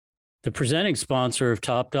The presenting sponsor of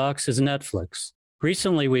Top Docs is Netflix.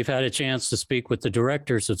 Recently, we've had a chance to speak with the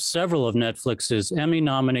directors of several of Netflix's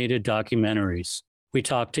Emmy-nominated documentaries. We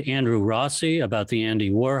talked to Andrew Rossi about the Andy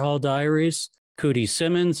Warhol Diaries. Cootie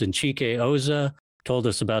Simmons and Chike Oza told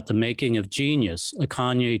us about the making of Genius, a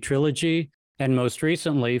Kanye trilogy. And most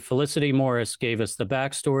recently, Felicity Morris gave us the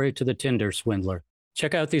backstory to the Tinder swindler.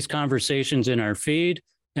 Check out these conversations in our feed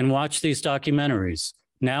and watch these documentaries,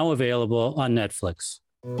 now available on Netflix.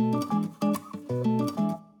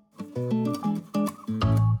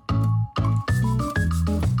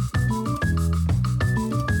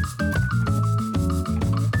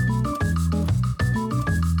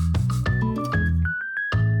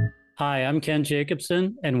 Hi, I'm Ken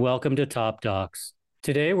Jacobson, and welcome to Top Docs.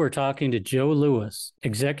 Today, we're talking to Joe Lewis,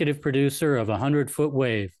 executive producer of 100 Foot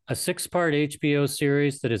Wave, a 6-part HBO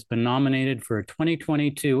series that has been nominated for a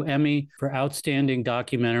 2022 Emmy for Outstanding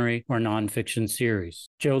Documentary or Nonfiction Series.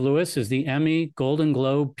 Joe Lewis is the Emmy, Golden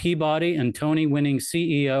Globe, Peabody, and Tony-winning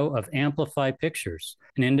CEO of Amplify Pictures,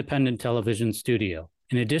 an independent television studio.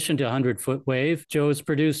 In addition to 100 Foot Wave, Joe has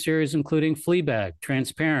produced series including Fleabag,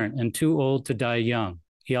 Transparent, and Too Old to Die Young.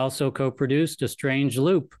 He also co-produced A Strange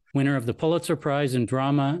Loop, winner of the Pulitzer Prize in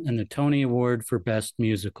Drama and the Tony Award for Best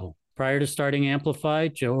Musical. Prior to starting Amplify,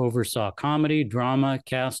 Joe oversaw comedy, drama,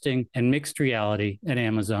 casting, and mixed reality at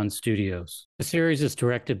Amazon Studios. The series is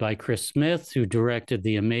directed by Chris Smith, who directed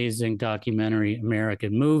the amazing documentary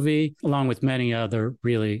American Movie, along with many other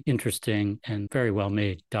really interesting and very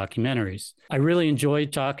well-made documentaries. I really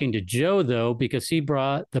enjoyed talking to Joe, though, because he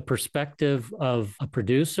brought the perspective of a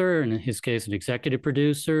producer, in his case, an executive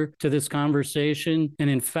producer, to this conversation. And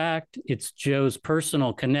in fact, it's Joe's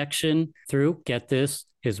personal connection through, get this,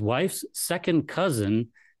 his wife's second cousin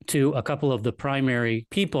to a couple of the primary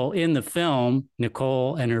people in the film,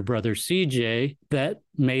 Nicole and her brother CJ, that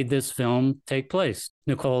made this film take place.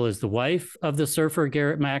 Nicole is the wife of the surfer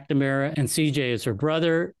Garrett McNamara, and CJ is her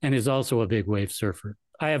brother and is also a big wave surfer.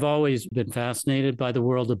 I have always been fascinated by the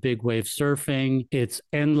world of big wave surfing. It's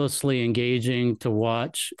endlessly engaging to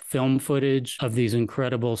watch film footage of these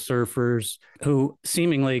incredible surfers who,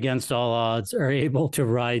 seemingly against all odds, are able to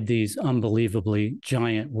ride these unbelievably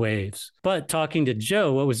giant waves. But talking to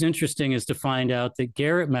Joe, what was interesting is to find out that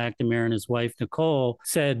Garrett McNamara and his wife, Nicole,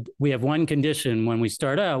 said, we have one condition when we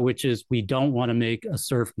start out, which is we don't want to make a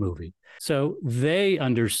surf movie. So they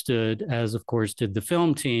understood, as of course did the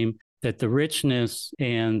film team, that the richness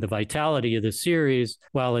and the vitality of the series,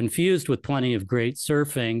 while infused with plenty of great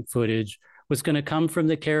surfing footage, was going to come from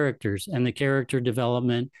the characters and the character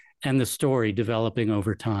development and the story developing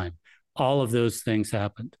over time. All of those things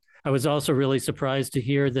happened. I was also really surprised to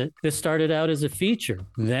hear that this started out as a feature,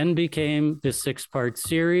 then became this 6-part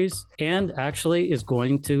series, and actually is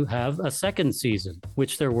going to have a second season,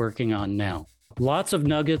 which they're working on now. Lots of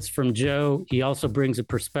nuggets from Joe. He also brings a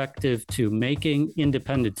perspective to making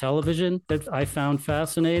independent television that I found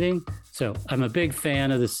fascinating. So I'm a big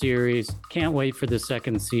fan of the series. Can't wait for the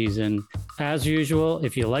second season. As usual,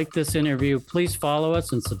 if you like this interview, please follow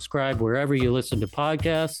us and subscribe wherever you listen to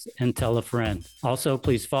podcasts and tell a friend. Also,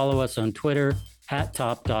 please follow us on Twitter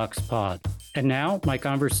 @TopDocsPod. And now, my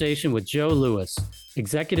conversation with Joe Lewis,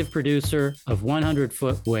 executive producer of 100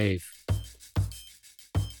 Foot Wave.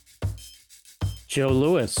 Joe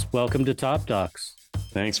Lewis, welcome to Top Docs.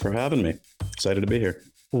 Thanks for having me. Excited to be here.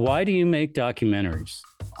 Why do you make documentaries?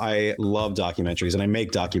 I love documentaries and I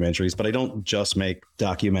make documentaries, but I don't just make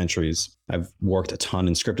documentaries. I've worked a ton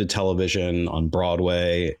in scripted television, on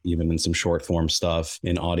Broadway, even in some short form stuff,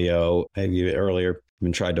 in audio. I earlier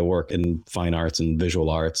even tried to work in fine arts and visual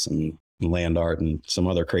arts and land art and some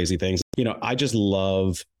other crazy things. I just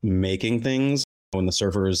love making things. When the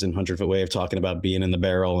surfers in 100 Foot Wave talking about being in the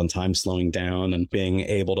barrel and time slowing down and being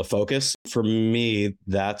able to focus, for me,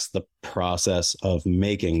 that's the process of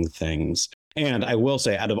making things. And I will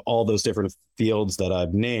say, out of all those different fields that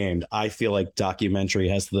I've named, I feel like documentary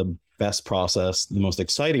has the best process, the most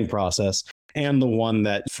exciting process, and the one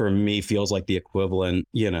that for me feels like the equivalent,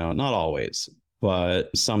 not always, but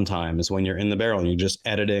sometimes when you're in the barrel and you're just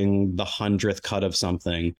editing the 100th cut of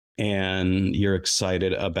something, and you're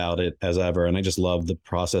excited about it as ever. And I just love the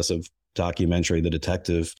process of documentary, the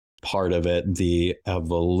detective part of it, the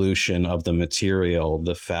evolution of the material,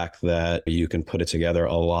 the fact that you can put it together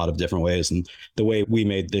a lot of different ways. And the way we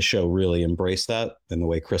made this show really embraced that, and the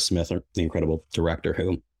way Chris Smith, the incredible director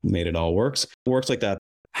who made it all works like that.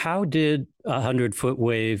 How did 100 Foot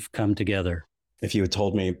Wave come together? If you had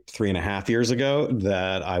told me 3.5 years ago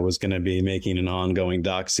that I was going to be making an ongoing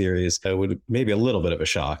doc series, it would maybe a little bit of a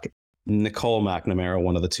shock. Nicole McNamara,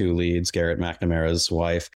 one of the two leads, Garrett McNamara's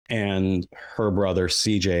wife, and her brother,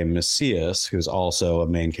 CJ Macias, who's also a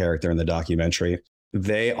main character in the documentary.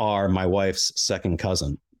 They are my wife's second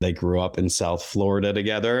cousin. They grew up in South Florida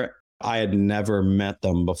together. I had never met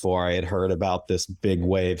them before. I had heard about this big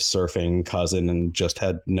wave surfing cousin and just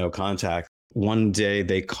had no contact. One day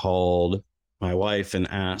they called my wife and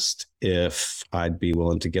asked if I'd be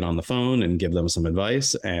willing to get on the phone and give them some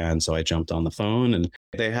advice. And so I jumped on the phone, and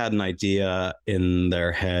they had an idea in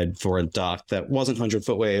their head for a doc that wasn't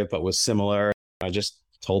 100-Foot Wave, but was similar. I just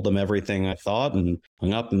told them everything I thought and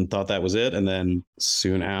hung up and thought that was it. And then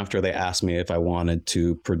soon after, they asked me if I wanted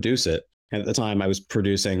to produce it. And at the time, I was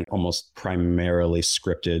producing almost primarily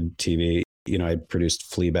scripted TV. I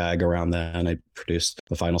produced Fleabag around then. I produced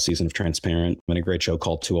the final season of Transparent and a great show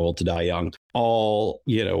called Too Old to Die Young. All,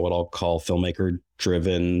 what I'll call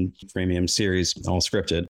filmmaker-driven premium series, all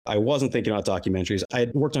scripted. I wasn't thinking about documentaries. I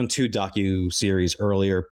had worked on 2 docu-series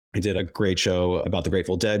earlier. I did a great show about the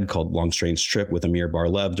Grateful Dead called Long Strange Trip with Amir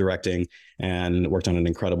Bar-Lev directing, and worked on an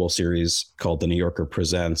incredible series called The New Yorker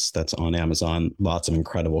Presents that's on Amazon. Lots of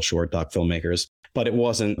incredible short doc filmmakers. But it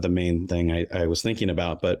wasn't the main thing I was thinking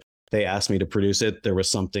about. But they asked me to produce it. There was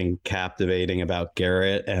something captivating about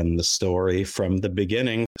Garrett and the story from the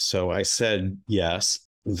beginning. So I said yes.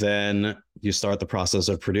 Then you start the process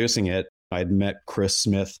of producing it. I'd met Chris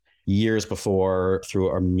Smith years before through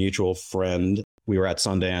our mutual friend. We were at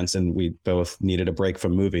Sundance and we both needed a break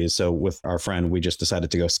from movies. So with our friend, we just decided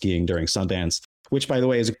to go skiing during Sundance, which, by the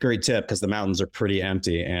way, is a great tip because the mountains are pretty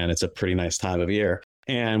empty and it's a pretty nice time of year.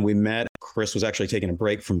 And we met. Chris was actually taking a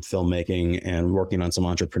break from filmmaking and working on some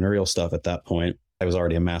entrepreneurial stuff at that point. I was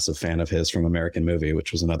already a massive fan of his from American Movie,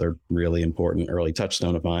 which was another really important early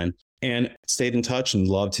touchstone of mine. And stayed in touch and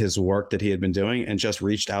loved his work that he had been doing and just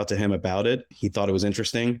reached out to him about it. He thought it was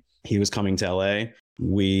interesting. He was coming to LA.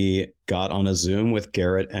 We got on a Zoom with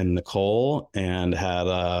Garrett and Nicole and had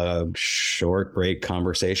a short, great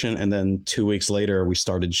conversation. And then 2 weeks later, we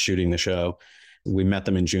started shooting the show. We met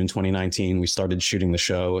them in June 2019. We started shooting the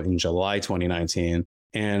show in July 2019.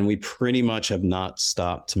 And we pretty much have not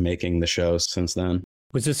stopped making the show since then.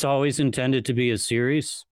 Was this always intended to be a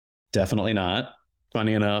series? Definitely not.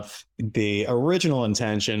 Funny enough, the original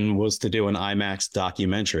intention was to do an IMAX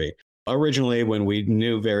documentary. Originally, when we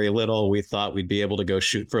knew very little, we thought we'd be able to go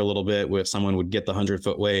shoot for a little bit where someone would get the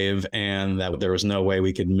 100-Foot Wave and that there was no way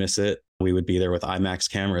we could miss it. We would be there with IMAX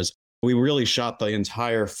cameras. We really shot the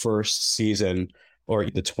entire first season, or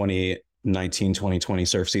the 2019-2020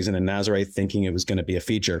 surf season in Nazaré, thinking it was going to be a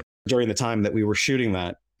feature. During the time that we were shooting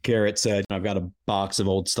that, Garrett said, I've got a box of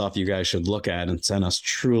old stuff you guys should look at, and sent us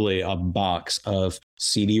truly a box of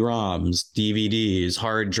CD-ROMs, DVDs,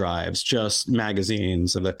 hard drives, just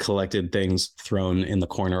magazines of the collected things thrown in the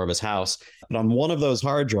corner of his house. But on one of those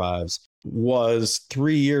hard drives was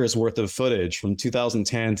 3 years worth of footage from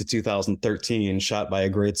 2010 to 2013, shot by a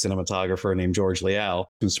great cinematographer named George Leal,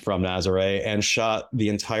 who's from Nazaré, and shot the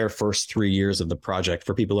entire first 3 years of the project.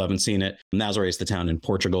 For people who haven't seen it, Nazaré is the town in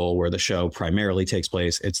Portugal where the show primarily takes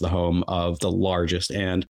place. It's the home of the largest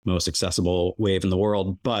and most accessible wave in the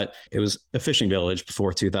world, but it was a fishing village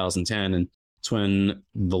before 2010. And it's when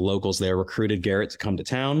the locals there recruited Garrett to come to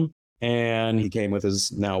town. And he came with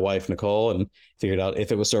his now wife, Nicole, and figured out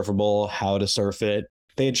if it was surfable, how to surf it.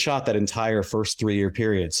 They had shot that entire first 3-year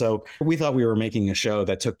period. So we thought we were making a show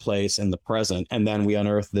that took place in the present. And then we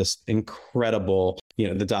unearthed this incredible,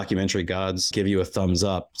 the documentary gods give you a thumbs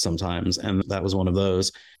up sometimes. And that was one of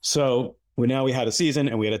those. So we had a season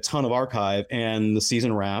and we had a ton of archive, and the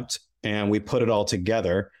season wrapped and we put it all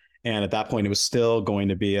together. And at that point, it was still going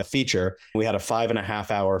to be a feature. We had a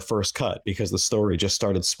 5.5-hour first cut because the story just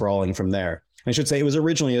started sprawling from there. I should say it was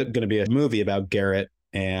originally going to be a movie about Garrett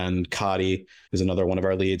and Cotty, who's another one of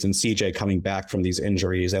our leads, and CJ coming back from these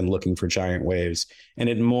injuries and looking for giant waves. And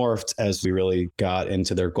it morphed as we really got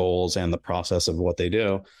into their goals and the process of what they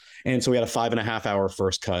do. And so we had a 5.5-hour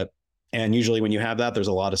first cut. And usually when you have that, there's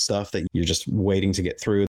a lot of stuff that you're just waiting to get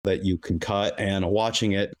through that you can cut. And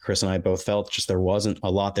watching it, Chris and I both felt just there wasn't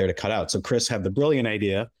a lot there to cut out. So Chris had the brilliant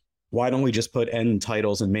idea, why don't we just put end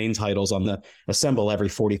titles and main titles on the assemble every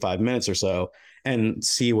 45 minutes or so and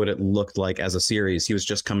see what it looked like as a series. He was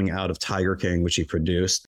just coming out of Tiger King, which he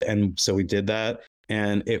produced. And so we did that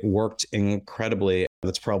and it worked incredibly.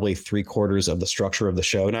 That's probably 3/4 of the structure of the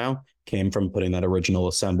show now came from putting that original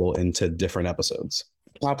assemble into different episodes.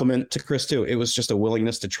 Compliment to Chris too. It was just a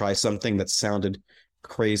willingness to try something that sounded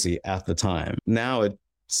crazy at the time. Now it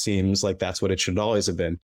seems like that's what it should always have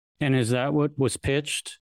been. And is that what was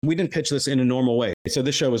pitched? We didn't pitch this in a normal way. So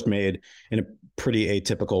this show was made in a pretty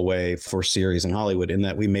atypical way for series in Hollywood, in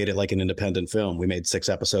that we made it like an independent film. We made 6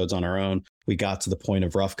 episodes on our own. We got to the point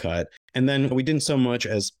of rough cut. And then we didn't so much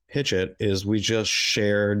as pitch it, is we just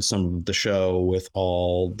shared some of the show with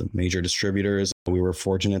all the major distributors. We were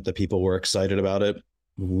fortunate that people were excited about it.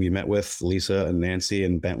 We met with Lisa and Nancy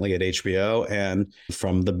and Bentley at HBO. And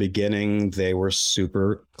from the beginning, they were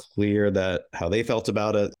super clear that how they felt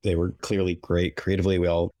about it. They were clearly great creatively. We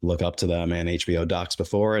all look up to them and HBO docs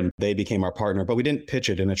before, and they became our partner. But we didn't pitch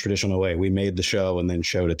it in a traditional way. We made the show and then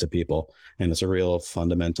showed it to people. And it's a real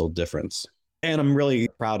fundamental difference. And I'm really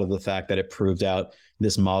proud of the fact that it proved out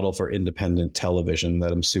this model for independent television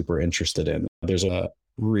that I'm super interested in. There's a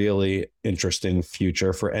really interesting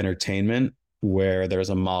future for entertainment where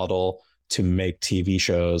there's a model to make TV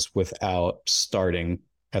shows without starting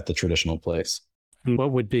at the traditional place. And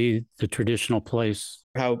what would be the traditional place?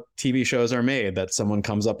 How TV shows are made, that someone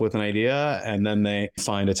comes up with an idea and then they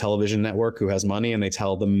find a television network who has money and they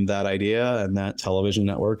tell them that idea, and that television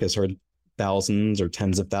network has heard thousands or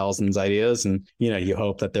tens of thousands ideas, and you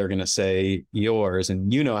hope that they're going to say yours,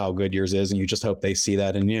 and how good yours is, and you just hope they see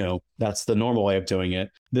that in you. That's the normal way of doing it.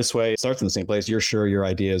 This way, it starts in the same place. You're sure your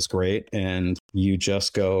idea is great, and you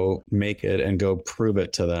just go make it and go prove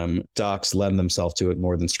it to them. Docs lend themselves to it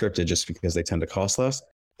more than scripted just because they tend to cost less.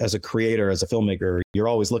 As a creator, as a filmmaker, you're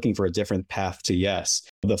always looking for a different path to yes.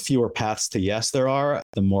 The fewer paths to yes there are,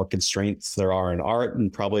 the more constraints there are in art,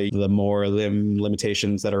 and probably the more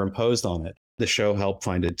limitations that are imposed on it. The show helped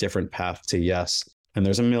find a different path to yes. And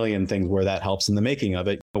there's a million things where that helps in the making of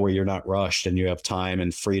it, where you're not rushed and you have time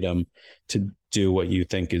and freedom to do what you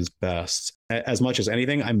think is best. As much as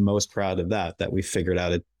anything, I'm most proud of that we figured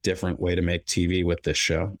out a different way to make TV with this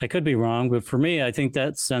show. I could be wrong, but for me, I think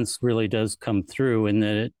that sense really does come through in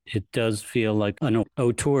that it does feel like an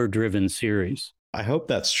auteur-driven series. I hope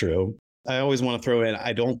that's true. I always want to throw in,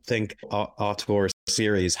 I don't think auteur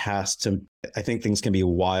series has to, I think things can be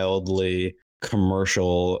wildly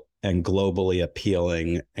commercial and globally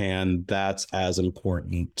appealing. And that's as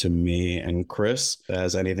important to me and Chris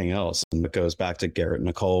as anything else. And it goes back to Garrett and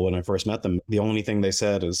Nicole. When I first met them, the only thing they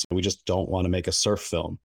said is, we just don't want to make a surf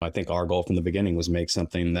film. I think our goal from the beginning was make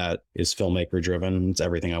something that is filmmaker driven. It's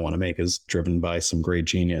everything I want to make is driven by some great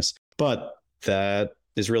genius. But that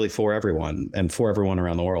is really for everyone and for everyone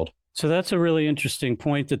around the world. So that's a really interesting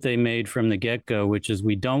point that they made from the get-go, which is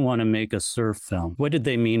we don't want to make a surf film. What did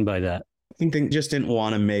they mean by that? I think they just didn't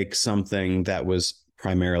want to make something that was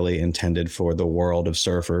primarily intended for the world of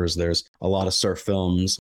surfers. There's a lot of surf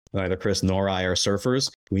films. Neither Chris nor I are surfers.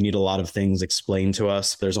 We need a lot of things explained to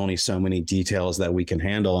us. There's only so many details that we can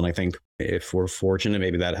handle. And I think if we're fortunate,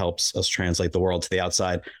 maybe that helps us translate the world to the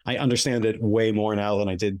outside. I understand it way more now than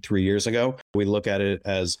I did 3 years ago. We look at it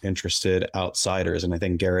as interested outsiders. And I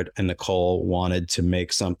think Garrett and Nicole wanted to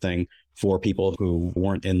make something for people who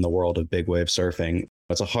weren't in the world of big wave surfing.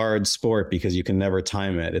 It's a hard sport because you can never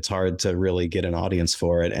time it. It's hard to really get an audience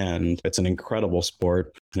for it. And it's an incredible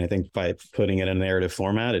sport. And I think by putting it in a narrative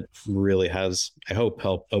format, it really has, I hope,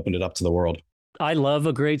 helped open it up to the world. I love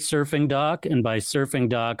a great surfing doc. And by surfing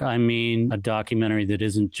doc, I mean a documentary that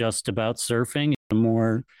isn't just about surfing, a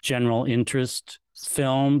more general interest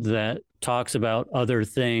film that talks about other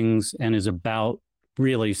things and is about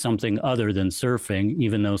really something other than surfing,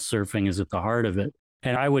 even though surfing is at the heart of it.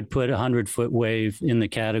 And I would put 100 Foot Wave in the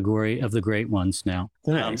category of the great ones now.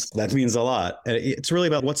 Nice. That means a lot. It's really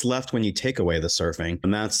about what's left when you take away the surfing.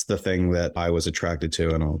 And that's the thing that I was attracted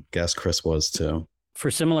to. And I'll guess Chris was too. For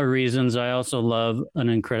similar reasons, I also love an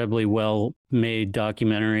incredibly well-made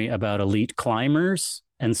documentary about elite climbers,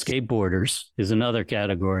 and skateboarders is another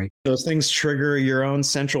category. Those things trigger your own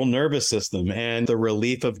central nervous system and the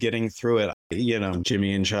relief of getting through it.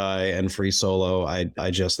 Jimmy and Chai and Free Solo,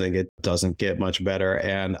 I just think it doesn't get much better.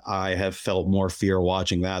 And I have felt more fear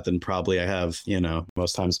watching that than probably I have,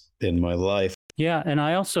 most times in my life. Yeah. And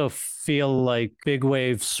I also feel like big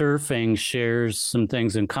wave surfing shares some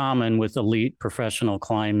things in common with elite professional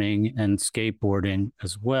climbing and skateboarding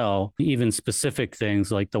as well. Even specific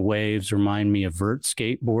things like the waves remind me of vert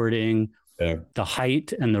skateboarding. Yeah. The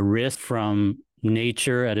height and the risk from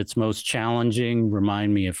nature at its most challenging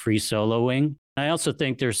remind me of free soloing. I also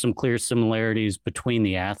think there's some clear similarities between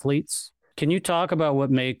the athletes. Can you talk about what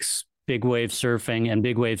makes big wave surfing and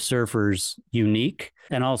big wave surfers unique,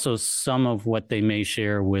 and also some of what they may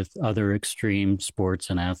share with other extreme sports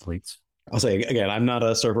and athletes? I'll say, again, I'm not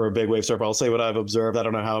a surfer or big wave surfer. I'll say what I've observed. I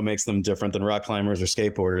don't know how it makes them different than rock climbers or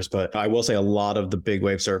skateboarders, but I will say a lot of the big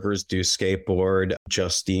wave surfers do skateboard.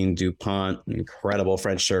 Justine Dupont, incredible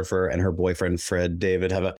French surfer, and her boyfriend, Fred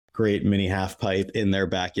David, have a great mini half pipe in their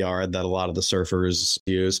backyard that a lot of the surfers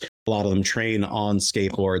use. A lot of them train on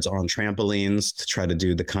skateboards, on trampolines to try to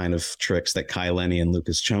do the kind of tricks that Kai Lenny and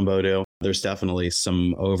Lucas Chumbo do. There's definitely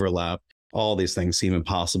some overlap. All these things seem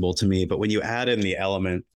impossible to me. But when you add in the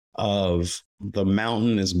element of the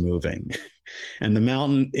mountain is moving and the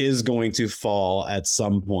mountain is going to fall at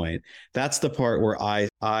some point, that's the part where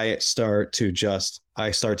I start to just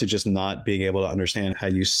not being able to understand how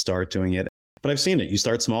you start doing it. But I've seen it. You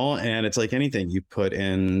start small, and it's like anything. You put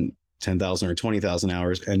in 10,000 or 20,000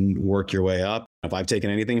 hours and work your way up. If I've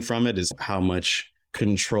taken anything from it, is how much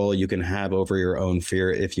control you can have over your own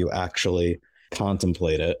fear if you actually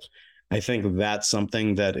contemplate it. I think that's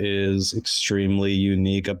something that is extremely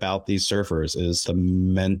unique about these surfers, is the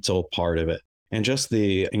mental part of it and just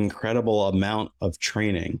the incredible amount of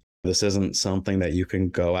training. This isn't something that you can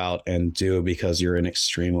go out and do because you're an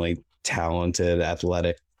extremely talented,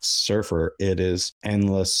 athletic surfer. It is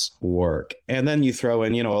endless work. And then you throw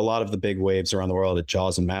in, a lot of the big waves around the world at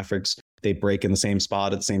Jaws and Mavericks, they break in the same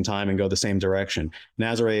spot at the same time and go the same direction.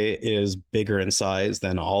 Nazare is bigger in size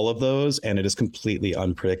than all of those, and it is completely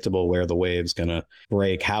unpredictable where the wave's going to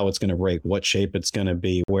break, how it's going to break, what shape it's going to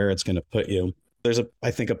be, where it's going to put you. There's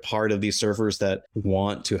I think a part of these surfers that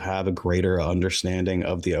want to have a greater understanding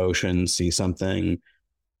of the ocean, see something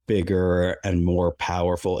bigger and more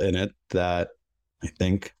powerful in it that I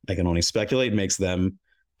think, I can only speculate, makes them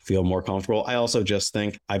feel more comfortable. I also just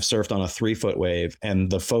think I've surfed on a 3-foot wave, and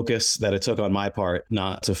the focus that it took on my part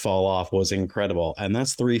not to fall off was incredible. And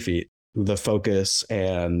that's 3 feet. The focus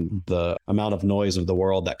and the amount of noise of the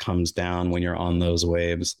world that comes down when you're on those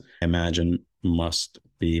waves, I imagine, must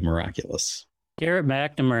be miraculous. Garrett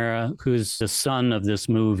McNamara, who's the son of this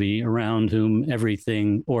movie around whom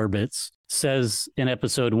everything orbits, says in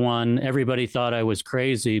episode 1, everybody thought I was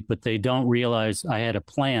crazy, but they don't realize I had a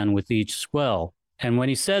plan with each swell. And when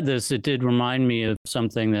he said this, it did remind me of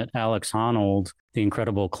something that Alex Honnold, the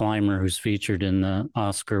incredible climber who's featured in the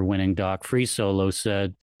Oscar-winning doc Free Solo,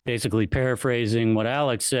 said, basically paraphrasing what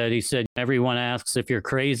Alex said. He said, everyone asks if you're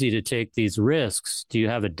crazy to take these risks. Do you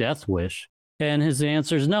have a death wish? And his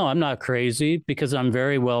answer is, no, I'm not crazy because I'm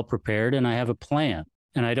very well prepared and I have a plan.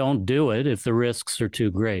 And I don't do it if the risks are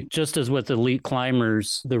too great. Just as with elite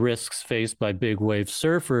climbers, the risks faced by big wave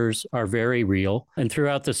surfers are very real. And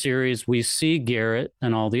throughout the series, we see Garrett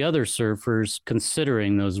and all the other surfers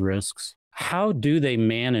considering those risks. How do they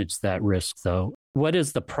manage that risk, though? What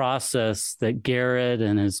is the process that Garrett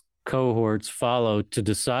and his cohorts follow to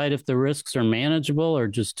decide if the risks are manageable or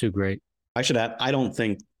just too great? I should add, I don't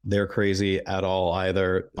think they're crazy at all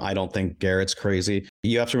either. I don't think Garrett's crazy.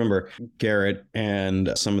 You have to remember, Garrett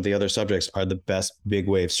and some of the other subjects are the best big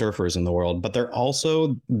wave surfers in the world, but they're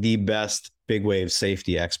also the best big wave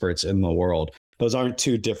safety experts in the world. Those aren't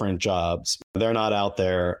two different jobs. They're not out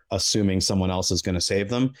there assuming someone else is going to save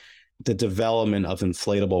them. The development of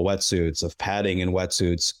inflatable wetsuits, of padding in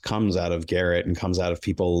wetsuits, comes out of Garrett and comes out of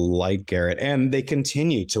people like Garrett, and they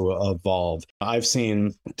continue to evolve. I've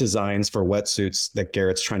seen designs for wetsuits that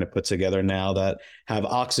Garrett's trying to put together now that have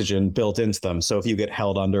oxygen built into them. So if you get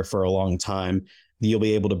held under for a long time, you'll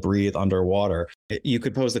be able to breathe underwater. You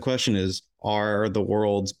could pose the question is, are the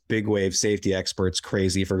world's big wave safety experts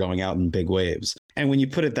crazy for going out in big waves? And when you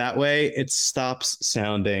put it that way, it stops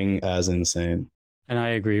sounding as insane. And I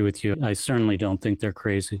agree with you. I certainly don't think they're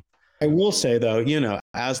crazy. I will say, though,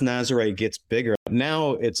 as Nazare gets bigger,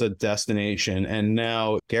 now it's a destination, and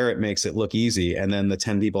now Garrett makes it look easy. And then the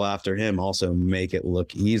 10 people after him also make it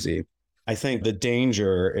look easy. I think the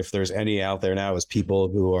danger, if there's any out there now, is people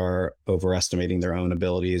who are overestimating their own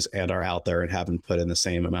abilities and are out there and haven't put in the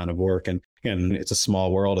same amount of work. And it's a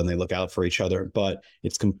small world and they look out for each other, but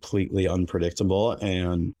it's completely unpredictable.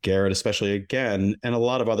 And Garrett, especially again, and a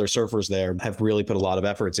lot of other surfers there have really put a lot of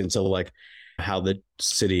efforts into like how the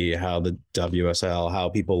city, how the WSL, how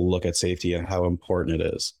people look at safety and how important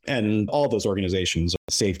it is. And all those organizations,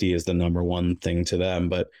 safety is the number one thing to them,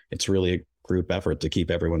 but it's really a group effort to keep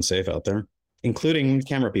everyone safe out there, including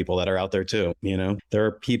camera people that are out there too. There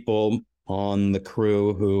are people on the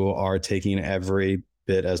crew who are taking every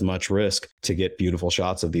bit as much risk to get beautiful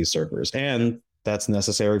shots of these surfers. And that's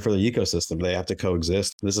necessary for the ecosystem. They have to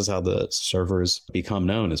coexist. This is how the surfers become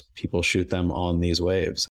known, as people shoot them on these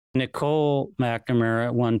waves. Nicole McNamara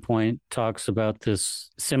at one point talks about this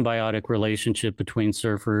symbiotic relationship between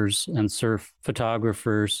surfers and surf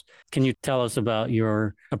photographers. Can you tell us about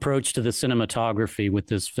your approach to the cinematography with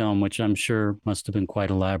this film, which I'm sure must have been quite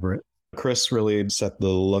elaborate? Chris really set the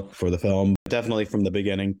look for the film. Definitely from the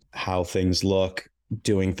beginning, how things look,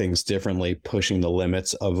 doing things differently, pushing the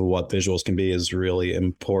limits of what visuals can be is really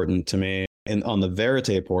important to me. And on the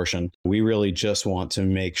verite portion, we really just want to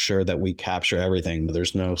make sure that we capture everything.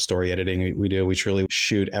 There's no story editing we do. We truly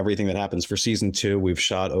shoot everything that happens. For season 2, we've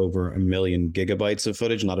shot over 1 million gigabytes of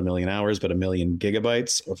footage, not 1 million hours, but 1 million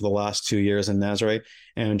gigabytes over the last 2 years in Nazare,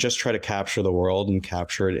 and just try to capture the world and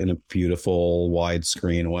capture it in a beautiful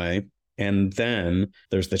widescreen way. And then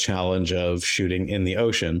there's the challenge of shooting in the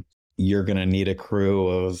ocean. You're going to need a crew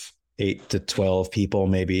of 8 to 12 people,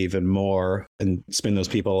 maybe even more, and spin those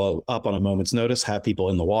people up on a moment's notice, have people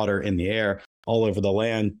in the water, in the air, all over the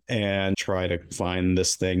land, and try to find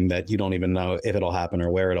this thing that you don't even know if it'll happen or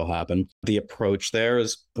where it'll happen. The approach there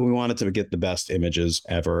is we wanted to get the best images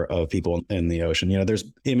ever of people in the ocean. There's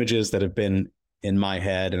images that have been in my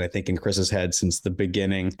head and I think in Chris's head since the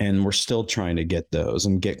beginning, and we're still trying to get those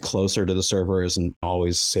and get closer to the servers. And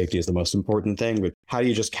always safety is the most important thing, but how do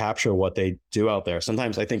you just capture what they do out there?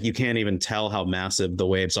 Sometimes I think you can't even tell how massive the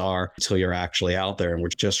waves are until you're actually out there, and we're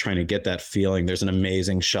just trying to get that feeling. There's an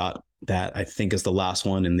amazing shot that I think is the last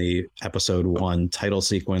one in the episode 1 title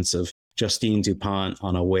sequence of Justine Dupont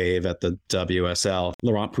on a wave at the WSL.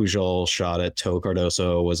 Laurent Pujol shot it. Toe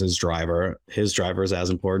Cardoso was his driver. His driver is as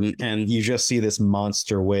important. And you just see this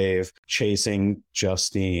monster wave chasing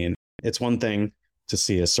Justine. It's one thing to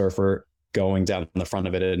see a surfer going down in the front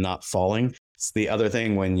of it and not falling. It's the other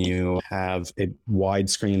thing when you have a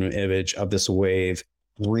widescreen image of this wave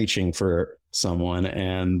reaching for someone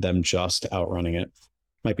and them just outrunning it.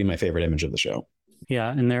 Might be my favorite image of the show.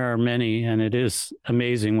 Yeah, and there are many, and it is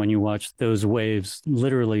amazing when you watch those waves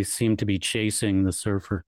literally seem to be chasing the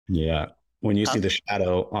surfer. Yeah. When you see the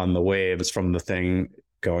shadow on the waves from the thing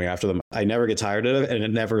going after them, I never get tired of it, and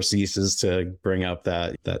it never ceases to bring up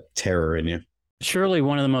that terror in you. Surely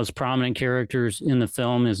one of the most prominent characters in the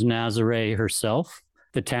film is Nazare herself.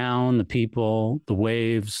 The town, the people, the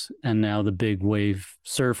waves, and now the big wave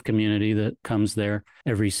surf community that comes there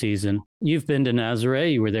every season. You've been to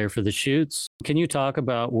Nazare. You were there for the shoots. Can you talk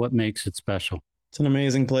about what makes it special? It's an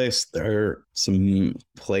amazing place. There are some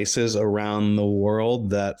places around the world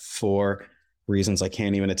that, for reasons I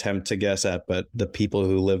can't even attempt to guess at, but the people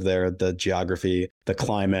who live there, the geography, the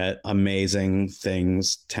climate, amazing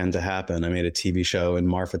things tend to happen. I made a TV show in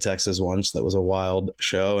Marfa, Texas once that was a wild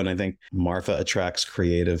show. And I think Marfa attracts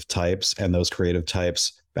creative types, and those creative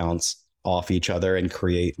types bounce off each other and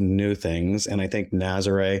create new things. And I think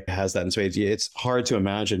Nazare has that in spades. It's hard to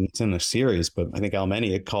imagine it's in the series, but I think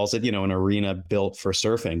Almeni calls it, an arena built for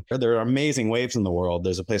surfing. There are amazing waves in the world.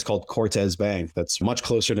 There's a place called Cortez Bank that's much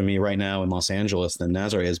closer to me right now in Los Angeles than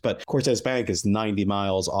Nazare is. But Cortez Bank is 90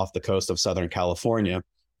 miles off the coast of Southern California.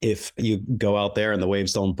 If you go out there and the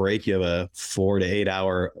waves don't break, you have a 4 to 8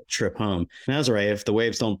 hour trip home. Nazare, if the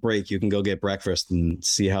waves don't break, you can go get breakfast and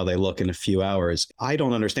see how they look in a few hours. I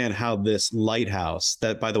don't understand how this lighthouse,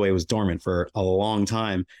 that by the way was dormant for a long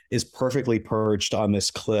time, is perfectly perched on this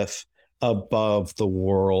cliff above the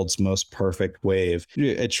world's most perfect wave.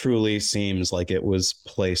 It truly seems like it was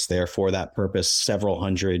placed there for that purpose several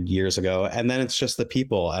hundred years ago. And then it's just the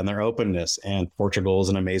people and their openness. And Portugal is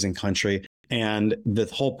an amazing country. And the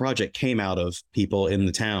whole project came out of people in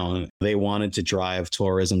the town. They wanted to drive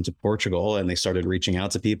tourism to Portugal, and they started reaching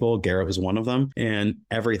out to people. Garrett was one of them. And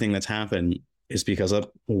everything that's happened is because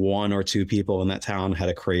of 1 or 2 people in that town had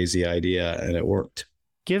a crazy idea, and it worked.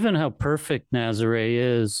 Given how perfect Nazare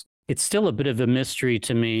is, it's still a bit of a mystery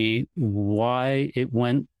to me why it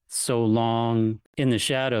went so long in the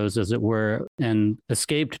shadows, as it were, and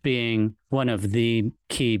escaped being one of the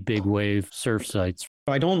key big wave surf sites.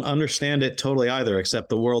 I don't understand it totally either, except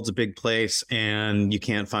the world's a big place and you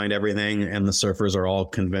can't find everything. And the surfers are all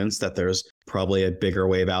convinced that there's probably a bigger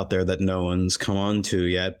wave out there that no one's come on to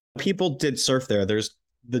yet. People did surf there. There's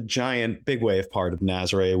the giant big wave part of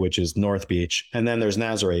Nazare, which is North Beach. And then there's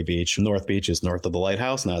Nazare Beach. North Beach is north of the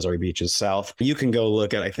lighthouse. Nazare Beach is south. You can go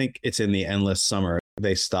look at, I think it's in the Endless Summer.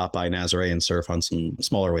 They stop by Nazare and surf on some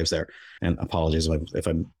smaller waves there. And apologies if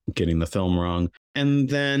I'm getting the film wrong. And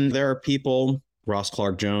then there are people, Ross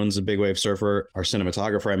Clark Jones, a big wave surfer, our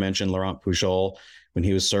cinematographer I mentioned, Laurent Pujol, when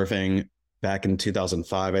he was surfing back in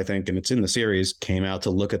 2005, I think, and it's in the series, came out to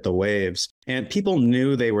look at the waves. And people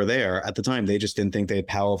knew they were there at the time. They just didn't think they had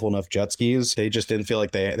powerful enough jet skis. They just didn't feel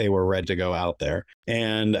like they were ready to go out there.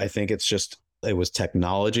 And I think it was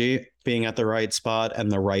technology being at the right spot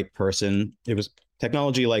and the right person. It was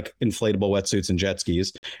technology like inflatable wetsuits and jet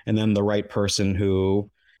skis, and then the right person who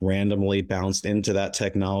randomly bounced into that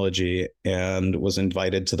technology and was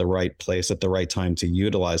invited to the right place at the right time to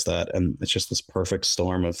utilize that. And it's just this perfect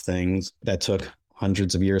storm of things that took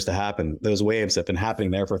hundreds of years to happen. Those waves have been happening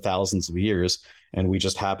there for thousands of years. And we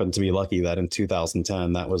just happened to be lucky that in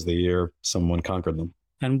 2010, that was the year someone conquered them.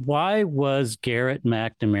 And why was Garrett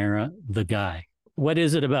McNamara the guy? What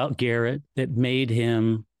is it about Garrett that made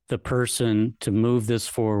him the person to move this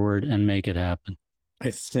forward and make it happen?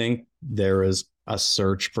 I think there is a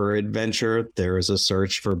search for adventure. There is a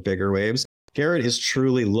search for bigger waves. Garrett is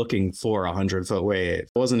truly looking for a 100-foot wave. It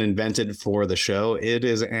wasn't invented for the show. It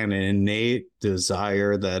is an innate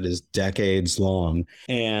desire that is decades long.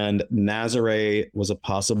 And Nazare was a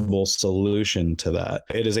possible solution to that.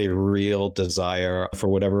 It is a real desire for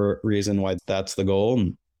whatever reason why that's the goal,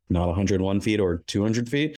 not 101 feet or 200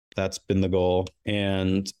 feet. That's been the goal.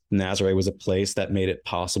 And Nazare was a place that made it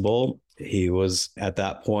possible. He was at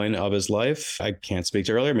that point of his life. I can't speak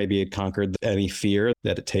to earlier. Maybe he had conquered any fear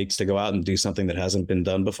that it takes to go out and do something that hasn't been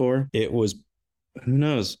done before. It was, who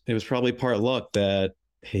knows? It was probably part luck that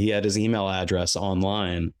he had his email address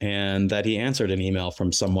online and that he answered an email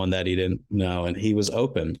from someone that he didn't know, and he was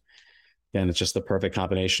open. And it's just the perfect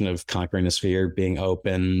combination of conquering his fear, being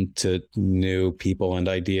open to new people and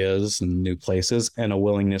ideas and new places, and a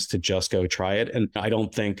willingness to just go try it. And I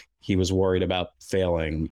don't think he was worried about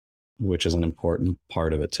failing, which is an important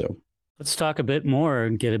part of it too. Let's talk a bit more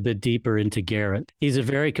and get a bit deeper into Garrett. He's a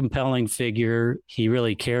very compelling figure. He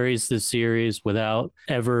really carries the series without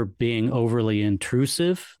ever being overly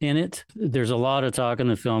intrusive in it. There's a lot of talk in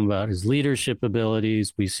the film about his leadership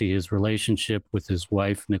abilities. We see his relationship with his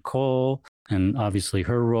wife, Nicole, and obviously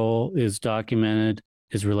her role is documented.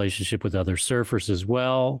 His relationship with other surfers as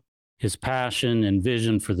well. His passion and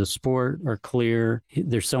vision for the sport are clear.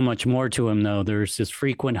 There's so much more to him, though. There's his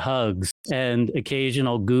frequent hugs and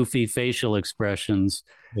occasional goofy facial expressions,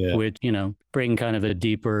 which, bring kind of a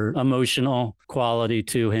deeper emotional quality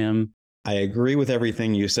to him. I agree with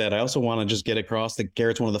everything you said. I also want to just get across that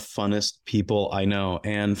Garrett's one of the funnest people I know,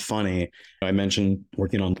 and funny. I mentioned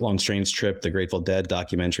working on Long Strange Trip, the Grateful Dead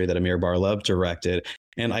documentary that Amir Bar-Lev directed.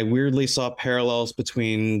 And I weirdly saw parallels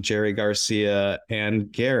between Jerry Garcia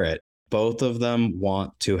and Garrett. Both of them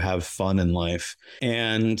want to have fun in life.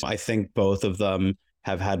 And I think both of them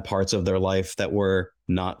have had parts of their life that were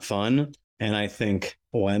not fun. And I think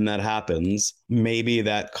when that happens, maybe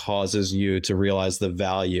that causes you to realize the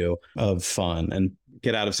value of fun and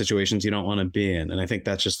get out of situations you don't want to be in. And I think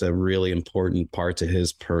that's just a really important part to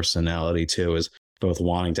his personality too, is both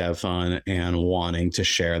wanting to have fun and wanting to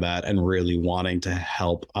share that and really wanting to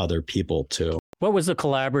help other people too. What was the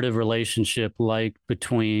collaborative relationship like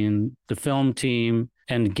between the film team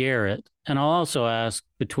and Garrett? And I'll also ask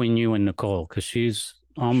between you and Nicole, because she's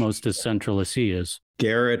almost as central as he is.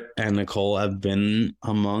 Garrett and Nicole have been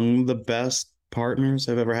among the best partners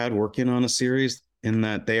I've ever had working on a series, in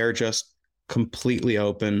that they are just completely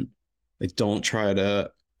open. They don't try to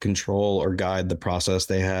control or guide the process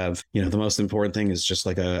they have. The most important thing is just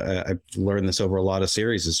like I've learned this over a lot of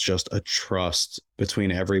series, is just a trust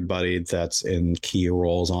between everybody that's in key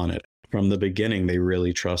roles on it. From the beginning, they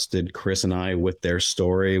really trusted Chris and I with their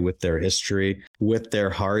story, with their history, with their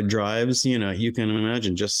hard drives. You can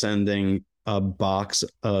imagine just sending a box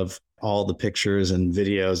of all the pictures and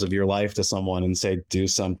videos of your life to someone and say, do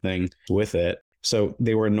something with it. So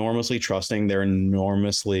they were enormously trusting. They're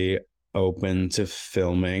enormously open to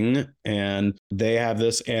filming, and they have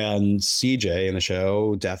this, and CJ in the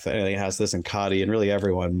show definitely has this, and Cody, and really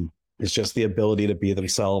everyone, is just the ability to be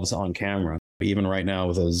themselves on camera. Even right now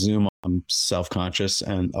with a Zoom, I'm self-conscious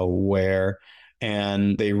and aware,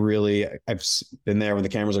 and I've been there when the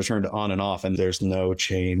cameras are turned on and off, and there's no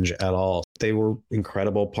change at all. They were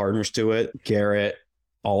incredible partners to it. Garrett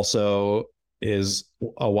also is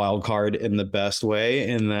a wild card in the best way,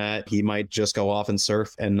 in that he might just go off and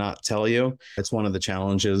surf and not tell you. It's one of the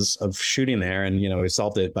challenges of shooting there. And, we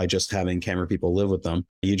solved it by just having camera people live with them.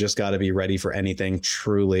 You just got to be ready for anything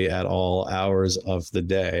truly at all hours of the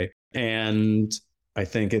day. And I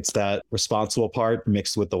think it's that responsible part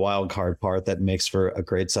mixed with the wild card part that makes for a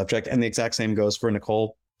great subject. And the exact same goes for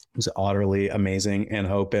Nicole, who's utterly amazing and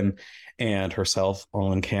open, and herself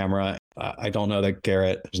on camera. I don't know that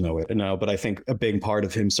Garrett, there's no way to know, but I think a big part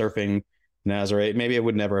of him surfing Nazare, maybe it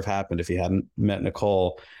would never have happened if he hadn't met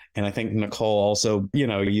Nicole. And I think Nicole also,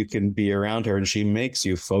 you can be around her and she makes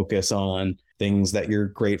you focus on things that you're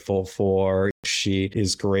grateful for. She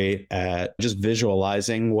is great at just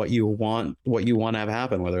visualizing what you want to have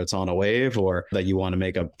happen, whether it's on a wave or that you want to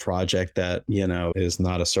make a project that, is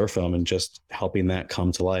not a surf film, and just helping that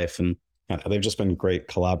come to life. And they've just been great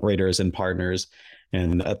collaborators and partners.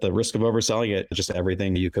 And at the risk of overselling it, just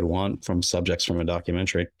everything you could want from subjects from a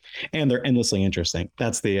documentary. And they're endlessly interesting.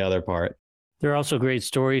 That's the other part. They're also great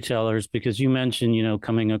storytellers because you mentioned,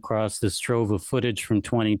 coming across this trove of footage from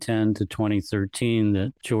 2010 to 2013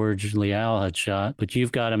 that George Leal had shot, but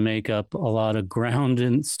you've got to make up a lot of ground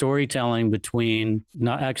in storytelling between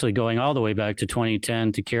not actually going all the way back to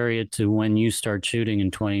 2010 to carry it to when you start shooting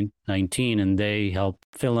in 2019, and they help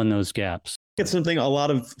fill in those gaps. It's something a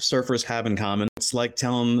lot of surfers have in common. It's like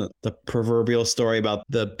telling the proverbial story about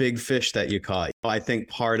the big fish that you caught. I think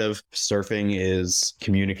part of surfing is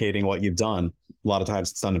communicating what you've done. A lot of times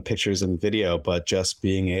it's done in pictures and video, but just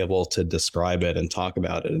being able to describe it and talk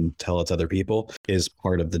about it and tell it to other people is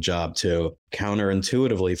part of the job too.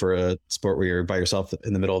 Counterintuitively, for a sport where you're by yourself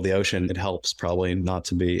in the middle of the ocean, it helps probably not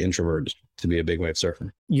to be introverted to be a big wave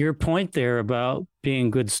surfer. Your point there about being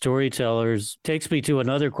good storytellers takes me to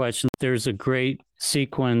another question. There's a great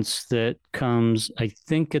sequence that comes, I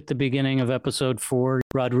think, at the beginning of episode 4.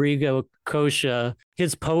 Rodrigo Kosha,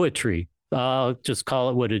 his poetry, I'll just call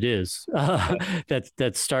it what it is,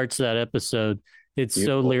 that starts that episode. It's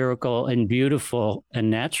beautiful. So lyrical and beautiful and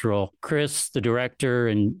natural. Chris, the director,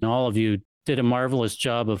 and all of you did a marvelous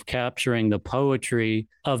job of capturing the poetry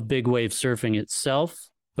of big wave surfing itself,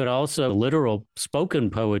 but also literal spoken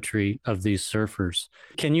poetry of these surfers.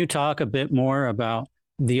 Can you talk a bit more about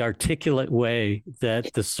the articulate way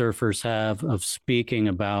that the surfers have of speaking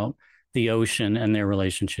about the ocean and their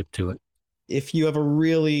relationship to it? If you have a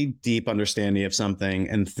really deep understanding of something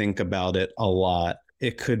and think about it a lot,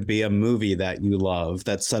 it could be a movie that you love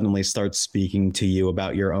that suddenly starts speaking to you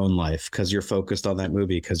about your own life because you're focused on that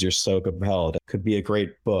movie because you're so compelled. It could be a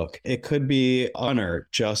great book. It could be honor,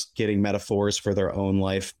 just getting metaphors for their own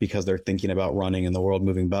life because they're thinking about running and the world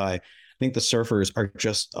moving by. I think the surfers are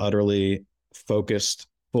just utterly focused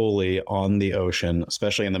fully on the ocean,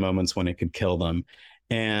 especially in the moments when it could kill them.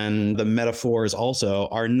 And the metaphors also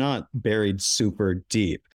are not buried super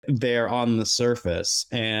deep. They're on the surface.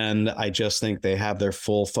 And I just think they have their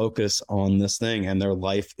full focus on this thing, and their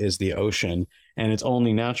life is the ocean. And it's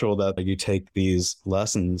only natural that you take these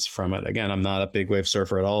lessons from it. Again, I'm not a big wave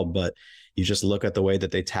surfer at all, but you just look at the way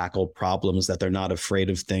that they tackle problems, that they're not afraid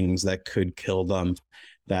of things that could kill them,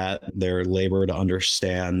 that they're labor to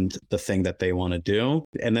understand the thing that they want to do.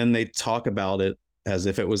 And then they talk about it as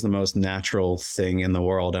if it was the most natural thing in the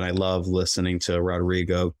world. And I love listening to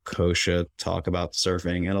Rodrigo Kosha talk about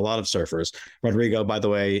surfing and a lot of surfers. Rodrigo, by the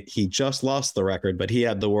way, he just lost the record, but he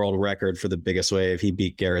had the world record for the biggest wave. He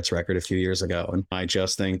beat Garrett's record a few years ago. And I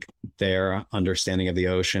just think their understanding of the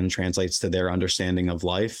ocean translates to their understanding of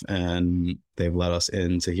life. And they've let us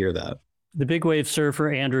in to hear that. The big wave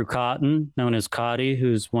surfer, Andrew Cotton, known as Cotty,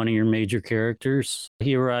 who's one of your major characters,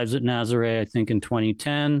 he arrives at Nazare, I think, in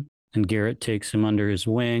 2010. And Garrett takes him under his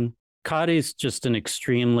wing. Cotty's just an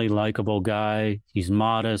extremely likable guy. He's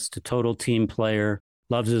modest, a total team player,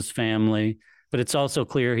 loves his family, but it's also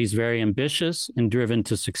clear he's very ambitious and driven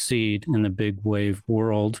to succeed in the big wave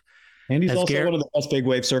world. And he's also one of the best big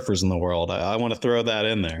wave surfers in the world. I want to throw that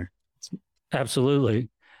in there. Absolutely.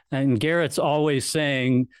 And Garrett's always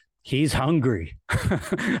saying he's hungry.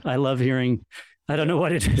 I love hearing, I don't know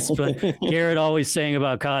what it is, but Garrett always saying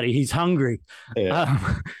about Cotty, he's hungry.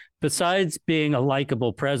 Yeah. Besides being a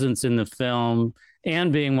likable presence in the film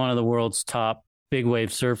and being one of the world's top big wave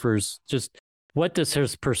surfers, just what does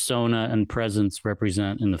his persona and presence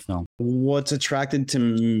represent in the film? What's attracted to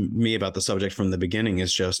me about the subject from the beginning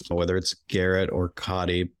is just whether it's Garrett or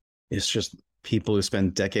Cotty, it's just people who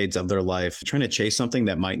spend decades of their life trying to chase something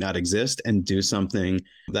that might not exist and do something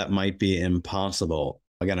that might be impossible.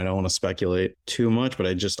 Again, I don't want to speculate too much, but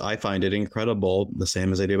I find it incredible, the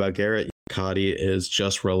same as I do about Garrett. Cotty is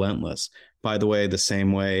just relentless. By the way, the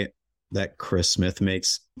same way that Chris Smith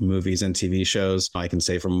makes movies and TV shows, I can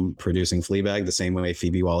say from producing Fleabag, the same way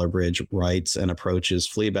Phoebe Waller-Bridge writes and approaches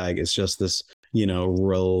Fleabag. It's just this,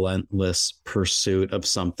 relentless pursuit of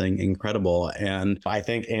something incredible. And I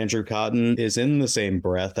think Andrew Cotton is in the same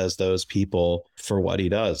breath as those people for what he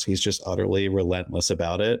does. He's just utterly relentless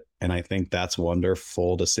about it. And I think that's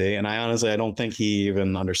wonderful to see. And I don't think he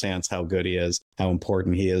even understands how good he is, how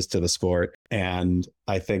important he is to the sport. And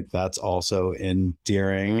I think that's also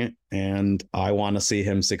endearing. And I want to see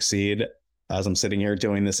him succeed as I'm sitting here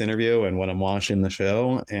doing this interview and when I'm watching the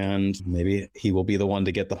show. And maybe he will be the one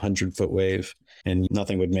to get the 100-foot wave. And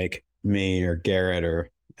nothing would make me or Garrett or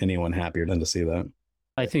anyone happier than to see that.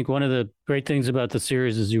 I think one of the great things about the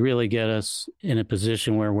series is you really get us in a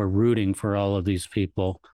position where we're rooting for all of these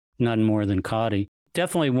people, none more than Cotty.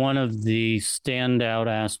 Definitely one of the standout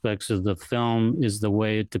aspects of the film is the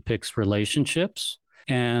way it depicts relationships.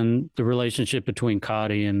 And the relationship between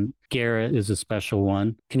Cotty and Garrett is a special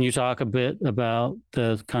one. Can you talk a bit about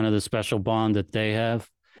the kind of the special bond that they have?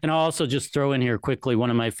 And I'll also just throw in here quickly, one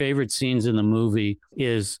of my favorite scenes in the movie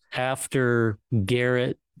is after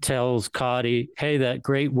Garrett tells Cotty, hey, that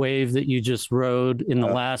great wave that you just rode in the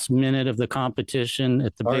last minute of the competition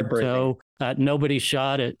at the Big Toe, nobody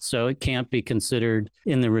shot it, so it can't be considered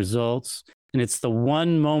in the results. And it's the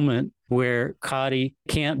one moment where Cotty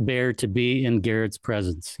can't bear to be in Garrett's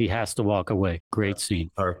presence. He has to walk away. Great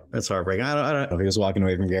scene. It's heartbreaking. I don't know if he was walking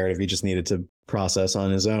away from Garrett, if he just needed to process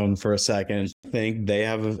on his own for a second. I think they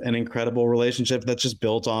have an incredible relationship that's just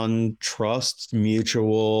built on trust,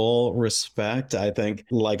 mutual respect. I think,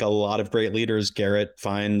 like a lot of great leaders, Garrett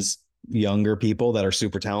finds younger people that are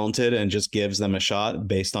super talented and just gives them a shot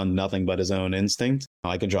based on nothing but his own instinct.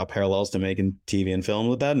 I can draw parallels to making TV and film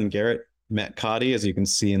with that. And Garrett met Cotty, as you can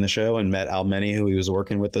see in the show, and met Al Meny, who he was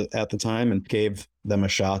working with at the time, and gave them a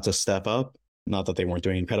shot to step up. Not that they weren't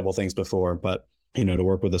doing incredible things before, but to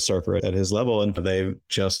work with a surfer at his level. And they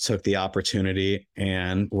just took the opportunity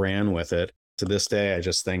and ran with it. To this day, I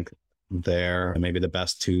just think they're maybe the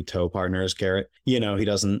best two tow partners. Garrett, he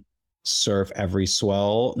doesn't surf every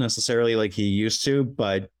swell necessarily like he used to,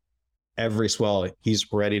 but every swell,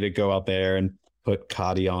 he's ready to go out there and put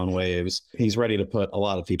Cotty on waves. He's ready to put a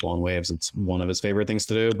lot of people on waves. It's one of his favorite things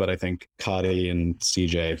to do, but I think Cotty and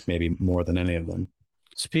CJ maybe more than any of them.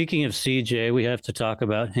 Speaking of CJ, we have to talk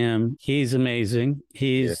about him. He's amazing.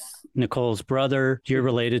 He's Nicole's brother. You're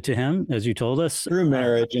related to him, as you told us. Through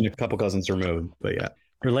marriage and a couple cousins removed, but yeah.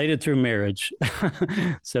 Related through marriage.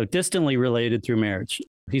 So distantly related through marriage.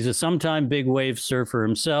 He's a sometime big wave surfer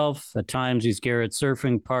himself. At times, he's Garrett's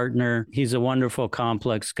surfing partner. He's a wonderful,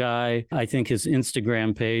 complex guy. I think his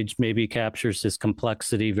Instagram page maybe captures his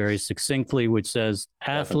complexity very succinctly, which says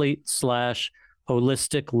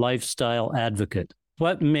athlete/holistic lifestyle advocate.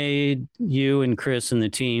 What made you and Chris and the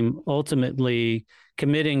team ultimately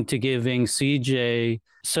committing to giving CJ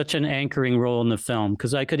such an anchoring role in the film?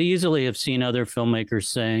 Because I could easily have seen other filmmakers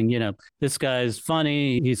saying, this guy's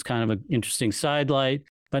funny, he's kind of an interesting sidelight,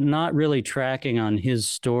 but not really tracking on his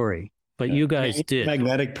story. But you guys did.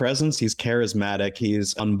 Magnetic presence. He's charismatic.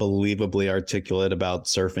 He's unbelievably articulate about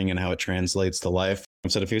surfing and how it translates to life.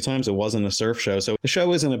 I've said a few times, it wasn't a surf show. So the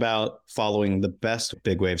show isn't about following the best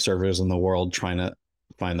big wave surfers in the world trying to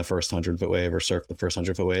find the first 100-foot wave or surf the first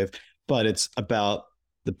 100-foot wave, but it's about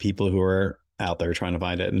the people who are out there trying to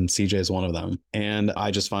find it. And CJ is one of them. And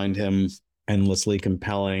I just find him endlessly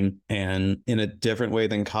compelling. And in a different way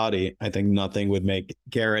than Cotty, I think nothing would make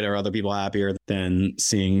Garrett or other people happier than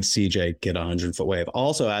seeing CJ get a 100-foot wave.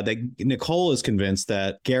 Also, I think Nicole is convinced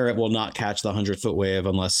that Garrett will not catch the 100-foot wave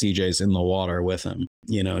unless CJ's in the water with him.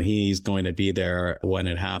 He's going to be there when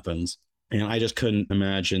it happens. And I just couldn't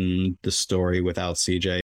imagine the story without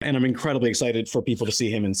CJ. And I'm incredibly excited for people to see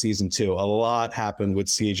him in season 2. A lot happened with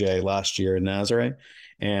CJ last year in Nazare.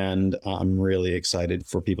 And I'm really excited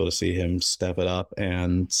for people to see him step it up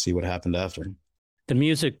and see what happened after. The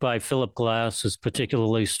music by Philip Glass is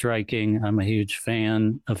particularly striking. I'm a huge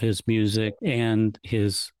fan of his music and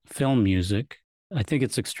his film music. I think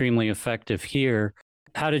it's extremely effective here.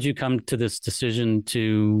 How did you come to this decision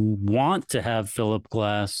to want to have Philip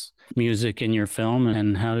Glass music in your film,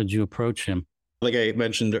 and how did you approach him? Like I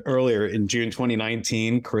mentioned earlier, in June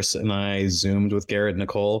 2019, Chris and I Zoomed with Garrett and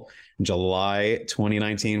Nicole. In July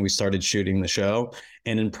 2019, we started shooting the show.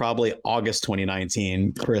 And in probably August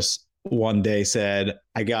 2019, Chris one day said,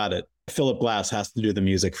 I got it. Philip Glass has to do the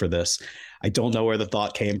music for this. I don't know where the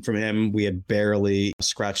thought came from him. We had barely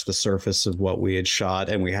scratched the surface of what we had shot,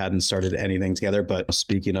 and we hadn't started anything together. But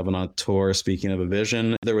speaking of an auteur, speaking of a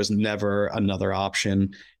vision, there was never another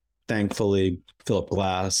option. Thankfully, Philip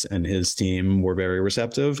Glass and his team were very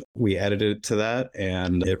receptive. We edited it to that,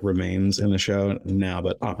 and it remains in the show now,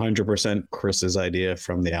 but 100% Chris's idea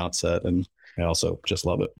from the outset. And I also just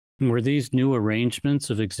love it. Were these new arrangements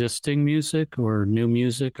of existing music or new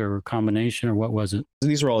music or a combination, or what was it?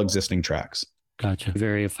 These are all existing tracks. Gotcha.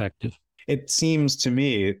 Very effective. It seems to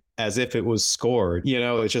me as if it was scored.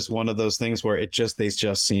 It's just one of those things where they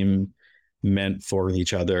just seem meant for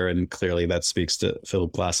each other. And clearly that speaks to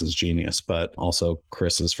Philip Glass's genius, but also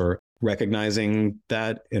Chris's for recognizing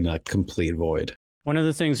that in a complete void. One of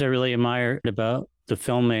the things I really admired about the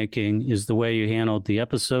filmmaking is the way you handled the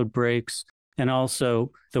episode breaks, and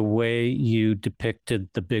also the way you depicted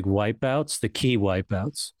the big wipeouts, the key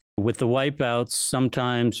wipeouts. With the wipeouts,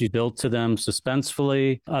 sometimes you build to them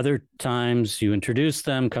suspensefully. Other times you introduce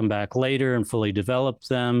them, come back later and fully develop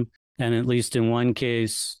them. And at least in one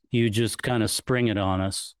case, you just kind of spring it on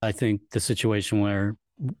us. I think the situation where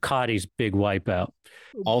Cotty's big wipeout.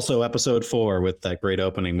 Also episode 4 with that great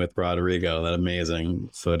opening with Rodrigo, that amazing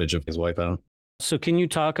footage of his wipeout. So can you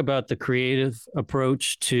talk about the creative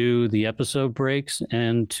approach to the episode breaks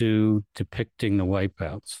and to depicting the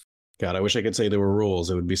wipeouts? God, I wish I could say there were rules.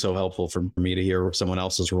 It would be so helpful for me to hear someone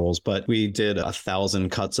else's rules. But we did 1,000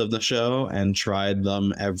 cuts of the show and tried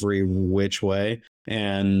them every which way.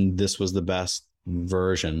 And this was the best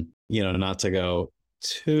version. Not to go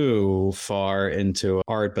too far into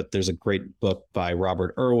art, but there's a great book by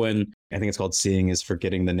Robert Irwin. I think it's called Seeing is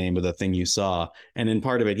Forgetting the Name of the Thing You Saw. And in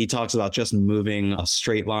part of it, he talks about just moving a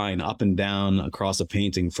straight line up and down across a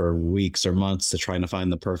painting for weeks or months to trying to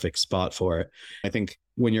find the perfect spot for it. I think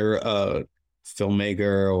when you're a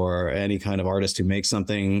filmmaker or any kind of artist who makes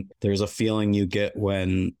something, there's a feeling you get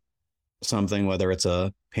when something, whether it's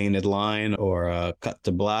a painted line or a cut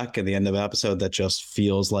to black at the end of an episode, that just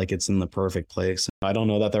feels like it's in the perfect place. I don't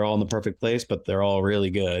know that they're all in the perfect place, but they're all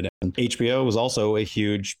really good. And HBO was also a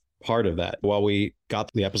huge part of that. While we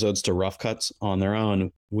got the episodes to rough cuts on their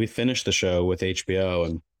own, we finished the show with HBO.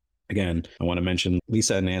 And again, I want to mention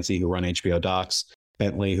Lisa and Nancy, who run HBO Docs,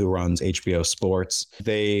 Bentley, who runs HBO Sports.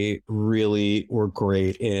 They really were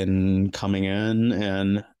great in coming in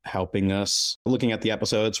and helping us, looking at the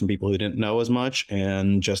episodes from people who didn't know as much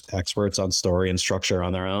and just experts on story and structure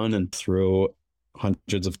on their own. And through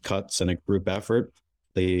hundreds of cuts and a group effort,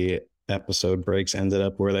 the episode breaks ended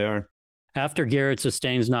up where they are. After Garrett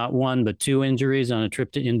sustains not one, but two injuries on a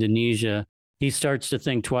trip to Indonesia, he starts to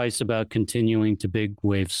think twice about continuing to big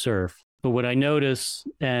wave surf. But what I notice,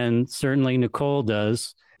 and certainly Nicole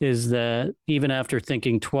does, is that even after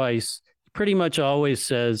thinking twice, he pretty much always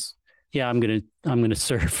says, yeah, I'm gonna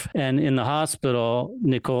surf. And in the hospital,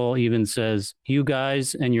 Nicole even says, you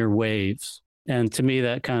guys and your waves. And to me,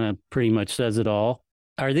 that kind of pretty much says it all.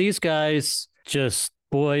 Are these guys just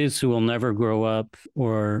boys who will never grow up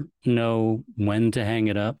or know when to hang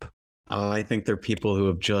it up? I think they're people who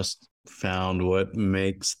have just found what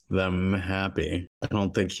makes them happy. I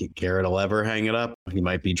don't think Garrett will ever hang it up. He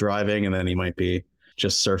might be driving and then he might be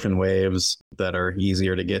just surfing waves that are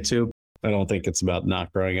easier to get to. I don't think it's about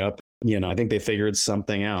not growing up. I think they figured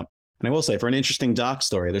something out. And I will say, for an interesting doc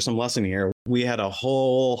story, there's some lesson here. We had a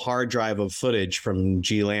whole hard drive of footage from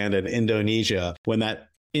G-Land in Indonesia when that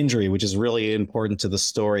injury, which is really important to the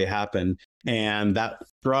story, happened. And that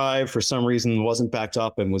drive, for some reason, wasn't backed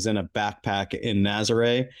up and was in a backpack in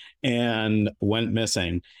Nazaré and went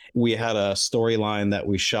missing. We had a storyline that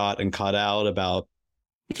we shot and cut out about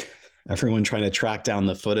everyone trying to track down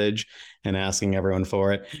the footage and asking everyone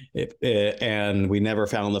for it. And we never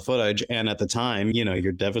found the footage. And at the time,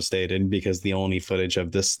 you're devastated because the only footage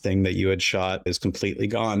of this thing that you had shot is completely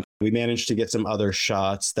gone. We managed to get some other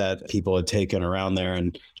shots that people had taken around there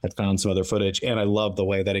and had found some other footage. And I love the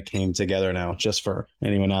way that it came together now. Just for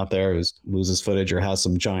anyone out there who loses footage or has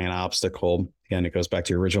some giant obstacle. Again, it goes back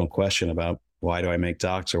to your original question about why do I make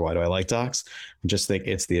docs or why do I like docs? I just think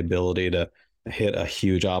it's the ability to hit a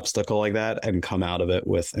huge obstacle like that and come out of it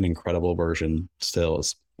with an incredible version still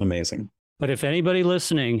is amazing. But if anybody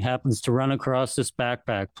listening happens to run across this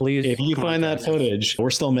backpack, please. If you find that footage,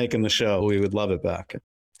 we're still making the show. We would love it back.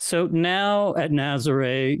 So now at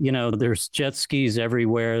Nazaré, there's jet skis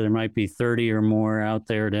everywhere. There might be 30 or more out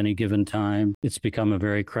there at any given time. It's become a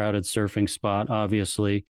very crowded surfing spot,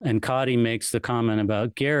 obviously. And Cotty makes the comment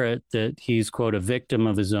about Garrett that he's, quote, a victim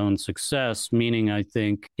of his own success, meaning, I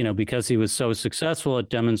think, because he was so successful at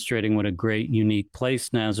demonstrating what a great, unique place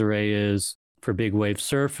Nazaré is for big wave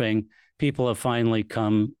surfing, people have finally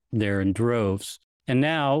come there in droves. And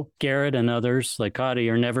now Garrett and others like Cotty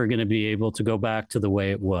are never going to be able to go back to the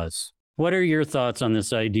way it was. What are your thoughts on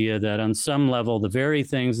this idea that on some level, the very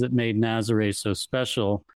things that made Nazaré so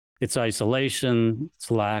special, its isolation, its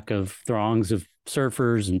lack of throngs of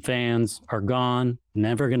surfers and fans, are gone,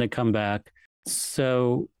 never going to come back.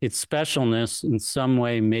 So its specialness in some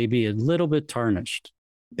way may be a little bit tarnished.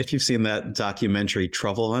 If you've seen that documentary,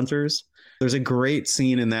 Truffle Hunters, there's a great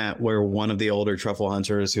scene in that where one of the older truffle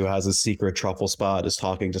hunters who has a secret truffle spot is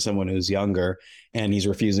talking to someone who's younger, and he's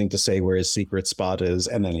refusing to say where his secret spot is.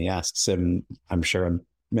 And then he asks him, I'm sure I'm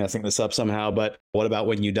messing this up somehow, but what about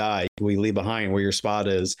when you die? We leave behind where your spot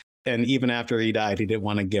is. And even after he died, he didn't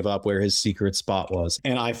want to give up where his secret spot was.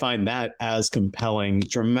 And I find that as compelling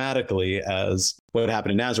dramatically as what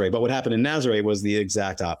happened in Nazaré. But what happened in Nazaré was the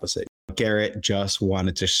exact opposite. Garrett just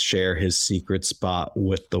wanted to share his secret spot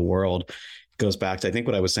with the world. It goes back to, I think,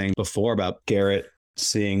 what I was saying before about Garrett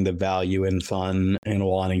seeing the value in fun and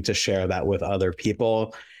wanting to share that with other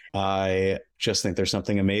people. I just think there's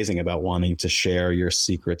something amazing about wanting to share your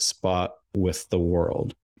secret spot with the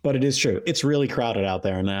world. But it is true. It's really crowded out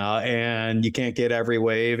there now, and you can't get every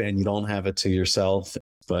wave and you don't have it to yourself.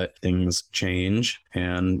 But things change,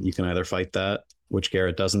 and you can either fight that which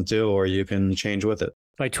Garrett doesn't do, or you can change with it.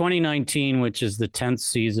 By 2019, which is the 10th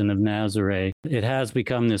season of Nazare, it has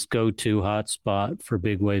become this go-to hotspot for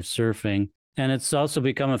big wave surfing. And it's also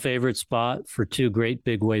become a favorite spot for two great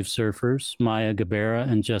big wave surfers, Maya Gabeira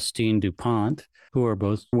and Justine Dupont, who are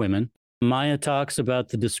both women. Maya talks about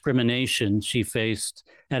the discrimination she faced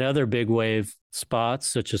at other big wave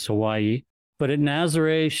spots, such as Hawaii. But at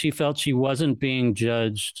Nazare, she felt she wasn't being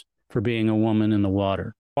judged for being a woman in the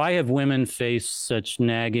water. Why have women faced such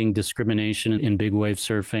nagging discrimination in big wave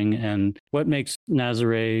surfing? And what makes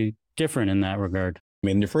Nazare different in that regard? I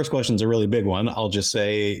mean, your first question is a really big one. I'll just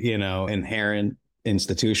say, inherent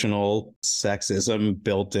institutional sexism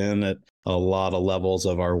built in at a lot of levels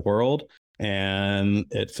of our world. And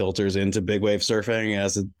it filters into big wave surfing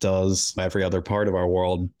as it does every other part of our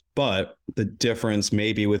world. But the difference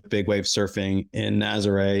maybe with big wave surfing in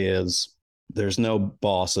Nazare is there's no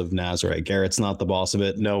boss of Nazare. Garrett's not the boss of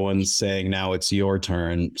it. No one's saying now it's your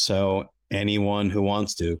turn. So anyone who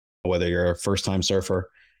wants to, whether you're a first-time surfer,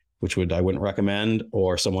 which I wouldn't recommend,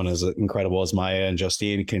 or someone as incredible as Maya and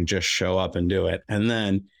Justine, can just show up and do it. And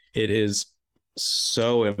then it is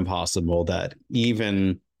so impossible that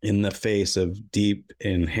even in the face of deep,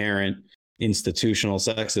 inherent institutional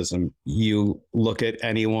sexism, you look at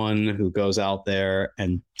anyone who goes out there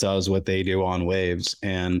and does what they do on waves,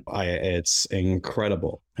 and it's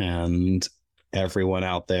incredible. And everyone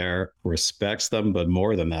out there respects them, but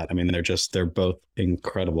more than that, I mean, they're both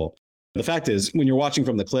incredible. The fact is, when you're watching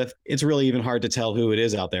from the cliff, it's really even hard to tell who it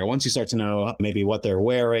is out there. Once you start to know maybe what they're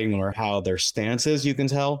wearing or how their stance is, you can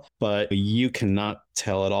tell, but you cannot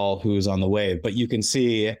tell at all who's on the wave. But you can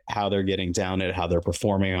see how they're getting down it, how they're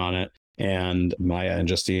performing on it. And Maya and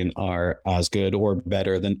Justine are as good or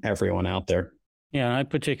better than everyone out there. Yeah, I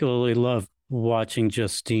particularly love watching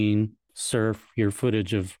Justine surf. Your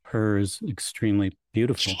footage of her is extremely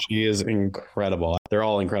beautiful. She is incredible. They're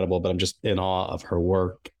all incredible, but I'm just in awe of her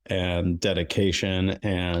work and dedication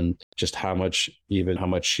and just how much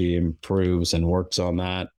she improves and works on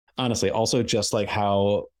that. Honestly, also just like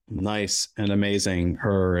how nice and amazing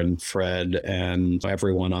her and Fred and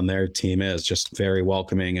everyone on their team is, just very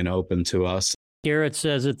welcoming and open to us. Garrett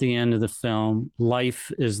says at the end of the film,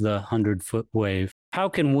 life is the 100-foot wave. How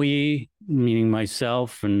can we, meaning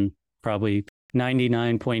myself and probably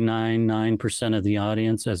 99.99% of the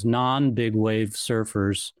audience, as non-big wave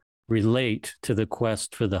surfers, relate to the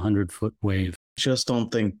quest for the 100-foot wave? Just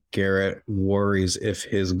don't think Garrett worries if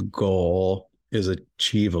his goal is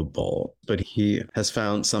achievable, but he has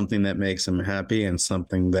found something that makes him happy and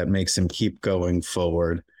something that makes him keep going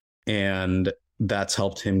forward. And that's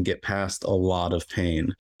helped him get past a lot of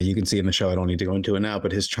pain. You can see in the show, I don't need to go into it now,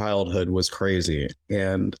 but his childhood was crazy.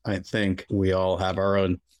 And I think we all have our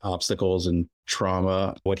own obstacles and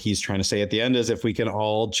trauma. What he's trying to say at the end is if we can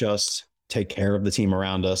all just take care of the team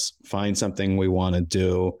around us, find something we want to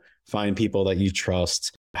do, find people that you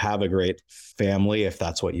trust, have a great family if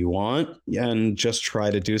that's what you want, and just try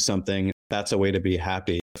to do something. That's a way to be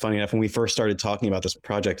happy. Funny enough, when we first started talking about this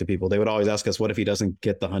project to people, they would always ask us, what if he doesn't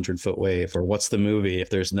get the 100-foot wave? Or what's the movie if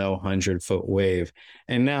there's no 100-foot wave?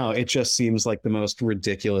 And now it just seems like the most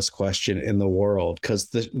ridiculous question in the world, because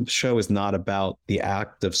the show is not about the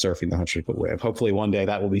act of surfing the 100-foot wave. Hopefully one day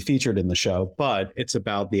that will be featured in the show, but it's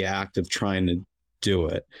about the act of trying to do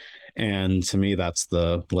it. And to me, that's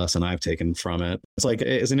the lesson I've taken from it. It's like,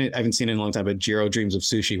 isn't it? I haven't seen it in a long time, but Jiro Dreams of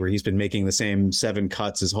Sushi, where he's been making the same 7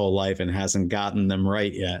 cuts his whole life and hasn't gotten them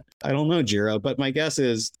right yet. I don't know, Jiro, but my guess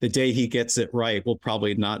is the day he gets it right will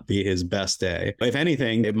probably not be his best day. If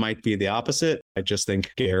anything, it might be the opposite. I just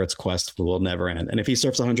think Garrett's quest will never end. And if he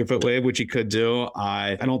surfs a 100-foot wave, which he could do,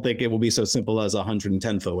 I don't think it will be so simple as a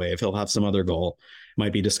 110-foot wave. He'll have some other goal.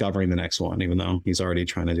 Might be discovering the next one, even though he's already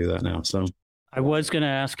trying to do that now. So I was going to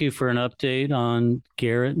ask you for an update on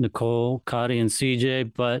Garrett, Nicole, Kadi, and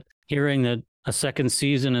CJ, but hearing that a second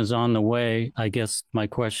season is on the way, I guess my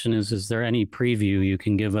question is there any preview you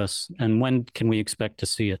can give us? And when can we expect to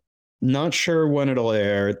see it? Not sure when it'll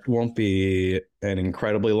air. It won't be an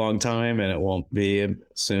incredibly long time, and it won't be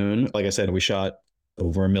soon. Like I said, we shot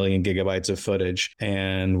over 1 million gigabytes of footage,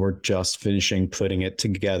 and we're just finishing putting it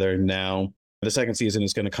together now. The second season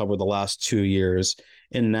is going to cover the last 2 years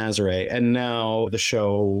in Nazare. And now the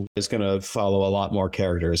show is going to follow a lot more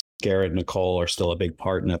characters. Garrett and Nicole are still a big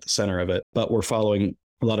part and at the center of it. But we're following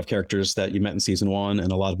a lot of characters that you met in season 1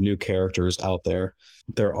 and a lot of new characters out there.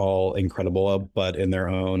 They're all incredible, but in their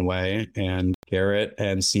own way. And Garrett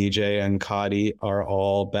and CJ and Kadi are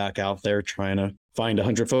all back out there trying to find a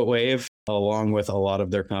 100-foot wave along with a lot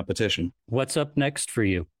of their competition. What's up next for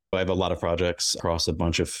you? I have a lot of projects across a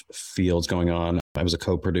bunch of fields going on. I was a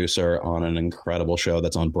co-producer on an incredible show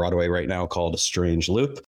that's on Broadway right now called A Strange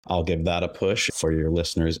Loop. I'll give that a push for your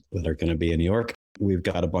listeners that are going to be in New York. We've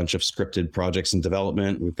got a bunch of scripted projects in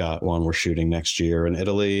development. We've got one we're shooting next year in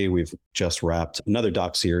Italy. We've just wrapped another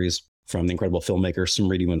doc series from the incredible filmmaker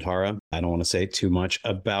Smriti Moonthara. I don't want to say too much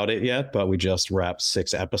about it yet, but we just wrapped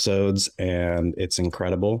 6 episodes and it's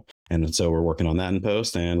incredible. And so we're working on that in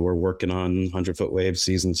post, and we're working on 100 Foot Wave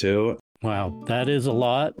season 2. Wow, that is a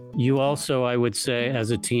lot. You also, I would say,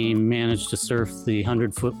 as a team, managed to surf the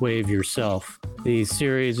 100-foot wave yourself. The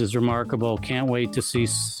series is remarkable. Can't wait to see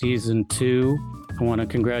season 2. I want to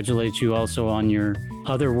congratulate you also on your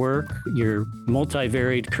other work, your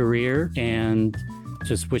multivaried career, and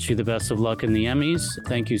just wish you the best of luck in the Emmys.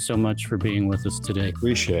 Thank you so much for being with us today.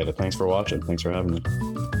 Appreciate it. Thanks for watching. Thanks for having me.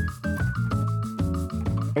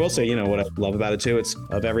 I will say, what I love about it too, it's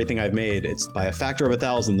of everything I've made, it's by a factor of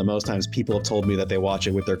 1,000 the most times people have told me that they watch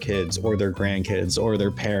it with their kids or their grandkids or their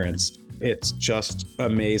parents. It's just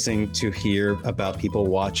amazing to hear about people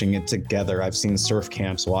watching it together. I've seen surf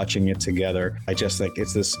camps watching it together. I just think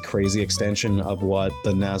it's this crazy extension of what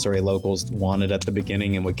the Nazare locals wanted at the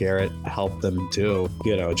beginning and what Garrett helped them do.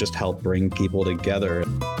 Just help bring people together.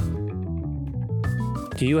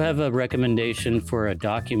 Do you have a recommendation for a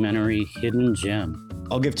documentary hidden gem?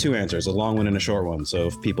 I'll give 2 answers, a long one and a short one. So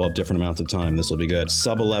if people have different amounts of time, this will be good.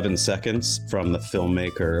 Sub 11 Seconds from the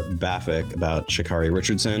filmmaker Baffick about Sha'Carri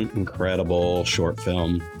Richardson. Incredible short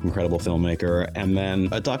film, incredible filmmaker. And then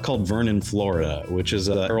a doc called Vernon, Florida, which is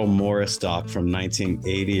a Errol Morris doc from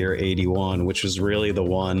 1980 or 81, which was really the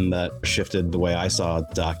one that shifted the way I saw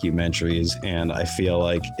documentaries. And I feel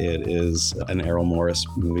like it is an Errol Morris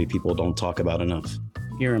movie people don't talk about enough.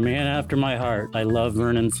 You're a man after my heart. I love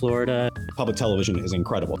Vernon, Florida. Public television is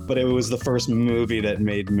incredible, but it was the first movie that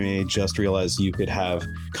made me just realize you could have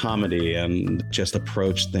comedy and just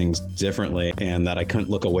approach things differently, and that I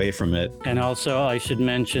couldn't look away from it. And also, I should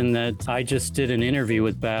mention that I just did an interview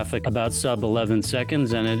with Baffick about Sub 11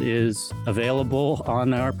 Seconds, and it is available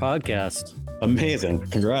on our podcast. Amazing.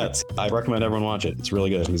 Congrats. I recommend everyone watch it. It's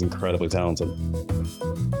really good. He's incredibly talented.